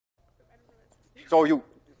So you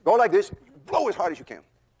go like this, you blow as hard as you can.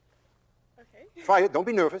 Okay. Try it, don't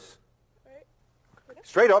be nervous. Right.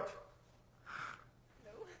 Straight up.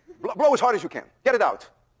 No. Blow as hard as you can. Get it out.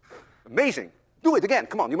 Amazing. Do it again.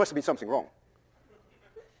 Come on, you must have been something wrong.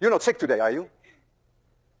 You're not sick today, are you?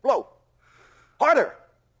 Blow. Harder.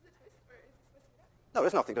 No,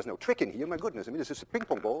 there's nothing. There's no trick in here. My goodness. I mean, this is a ping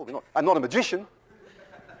pong ball. I'm not a magician.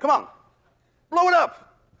 Come on. Blow it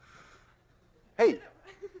up. Hey,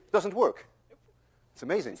 doesn't work. It's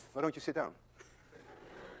amazing. Why don't you sit down?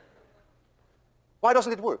 Why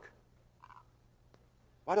doesn't it work?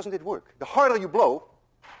 Why doesn't it work? The harder you blow,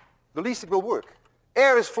 the least it will work.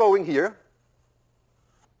 Air is flowing here.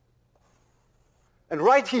 And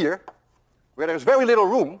right here, where there's very little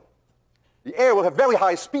room, the air will have very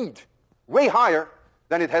high speed, way higher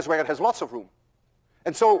than it has where it has lots of room.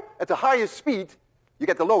 And so at the highest speed, you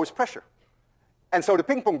get the lowest pressure. And so the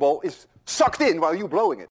ping pong ball is sucked in while you're blowing it.